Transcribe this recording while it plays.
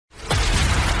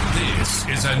This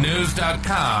is a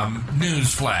News.com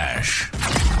news flash.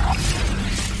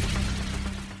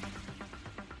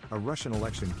 A Russian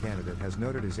election candidate has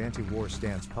noted his anti-war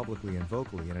stance publicly and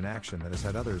vocally in an action that has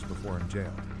had others before him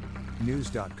jailed.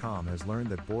 News.com has learned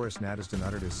that Boris Nadezhdin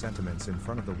uttered his sentiments in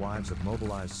front of the wives of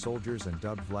mobilized soldiers and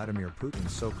dubbed Vladimir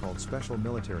Putin's so-called special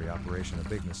military operation a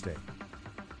big mistake.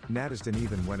 Nadezhdin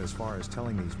even went as far as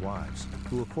telling these wives,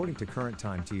 who according to Current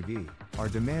Time TV, are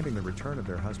demanding the return of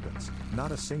their husbands,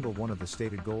 not a single one of the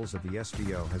stated goals of the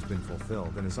SVO has been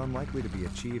fulfilled and is unlikely to be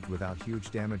achieved without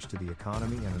huge damage to the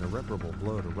economy and an irreparable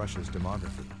blow to Russia's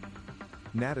demography.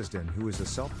 Nadezhdin, who is a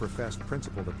self-professed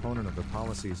principled opponent of the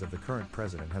policies of the current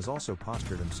president, has also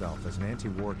postured himself as an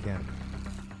anti-war candidate.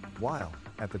 While,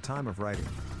 at the time of writing,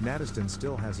 Nadezhdin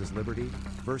still has his liberty,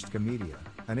 Vows Media,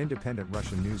 an independent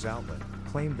Russian news outlet,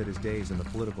 claimed that his days in the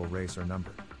political race are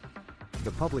numbered.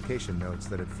 The publication notes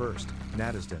that at first,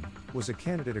 Nadezhdin was a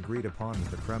candidate agreed upon with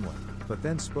the Kremlin, but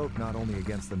then spoke not only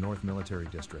against the North Military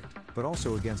District, but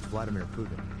also against Vladimir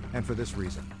Putin, and for this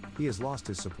reason, he has lost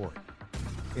his support.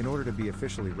 In order to be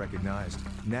officially recognized,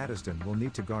 Nadezhdin will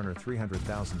need to garner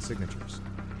 300,000 signatures.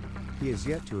 He has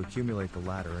yet to accumulate the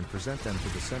latter and present them to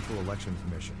the Central Election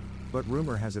Commission, but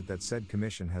rumor has it that said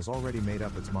commission has already made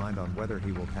up its mind on whether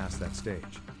he will pass that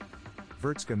stage.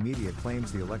 Vows Media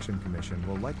claims the Election Commission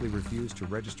will likely refuse to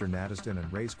register Nadezhdin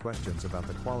and raise questions about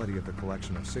the quality of the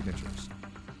collection of signatures.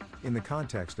 In the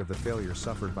context of the failure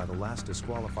suffered by the last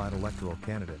disqualified electoral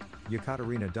candidate,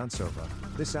 Yekaterina Duntsova,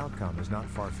 this outcome is not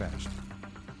far-fetched.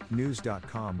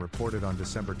 News.com reported on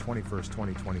December 21,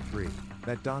 2023,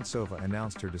 that Duntsova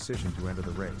announced her decision to enter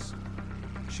the race.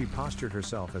 She postured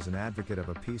herself as an advocate of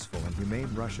a peaceful and humane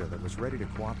Russia that was ready to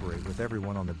cooperate with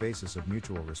everyone on the basis of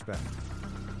mutual respect.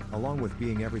 Along with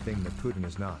being everything that Putin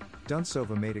is not,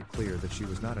 Duntsova made it clear that she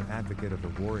was not an advocate of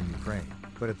the war in Ukraine,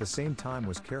 but at the same time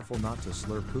was careful not to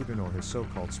slur Putin or his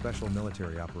so-called special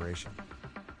military operation.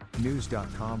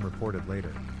 News.com reported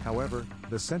later, however,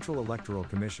 the Central Electoral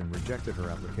Commission rejected her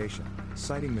application,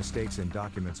 citing mistakes in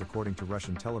documents according to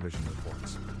Russian television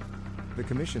reports. The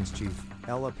Commission's chief,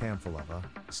 Ella Pamfilova,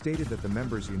 stated that the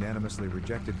members unanimously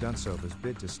rejected Duntsova's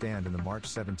bid to stand in the March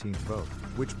 17 vote,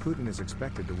 which Putin is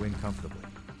expected to win comfortably.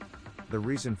 The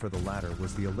reason for the latter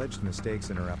was the alleged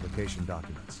mistakes in her application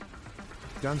documents.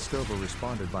 Duntsova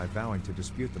responded by vowing to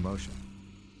dispute the motion.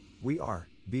 "We are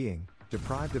being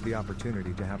deprived of the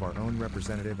opportunity to have our own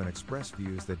representative and express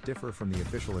views that differ from the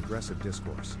official aggressive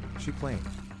discourse," she claimed.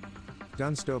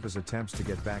 Duntsova's attempts to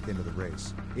get back into the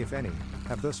race, if any,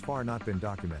 have thus far not been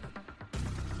documented.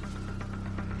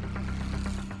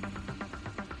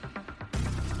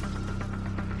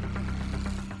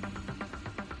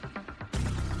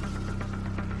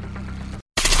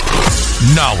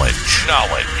 Knowledge.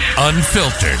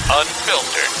 Unfiltered.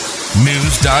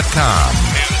 News.com.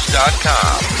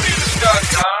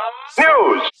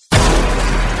 News.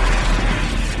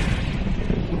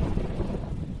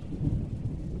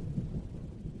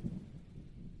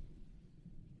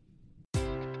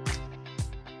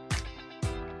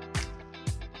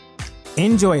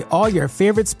 Enjoy all your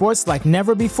favorite sports like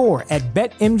never before at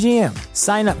BetMGM.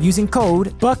 Sign up using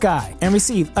code Buckeye and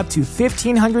receive up to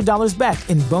 $1,500 back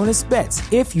in bonus bets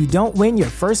if you don't win your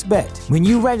first bet. When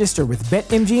you register with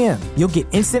BetMGM, you'll get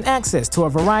instant access to a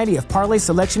variety of parlay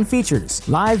selection features,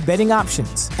 live betting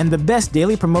options, and the best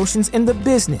daily promotions in the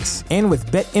business. And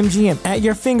with BetMGM at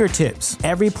your fingertips,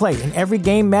 every play and every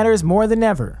game matters more than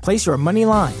ever. Place your money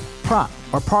line, prop,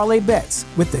 or parlay bets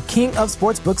with the king of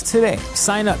sportsbooks today.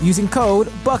 Sign up using code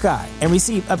Buckeye and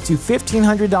receive up to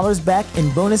 $1,500 back in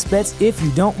bonus bets if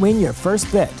you don't win your first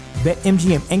bet.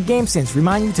 BetMGM and GameSense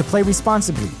remind you to play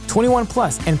responsibly. 21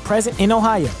 plus and present in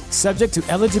Ohio, subject to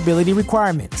eligibility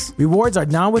requirements. Rewards are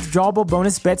non-withdrawable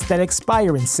bonus bets that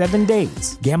expire in 7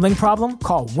 days. Gambling problem?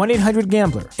 Call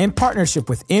 1-800-GAMBLER in partnership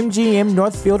with MGM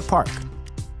Northfield Park.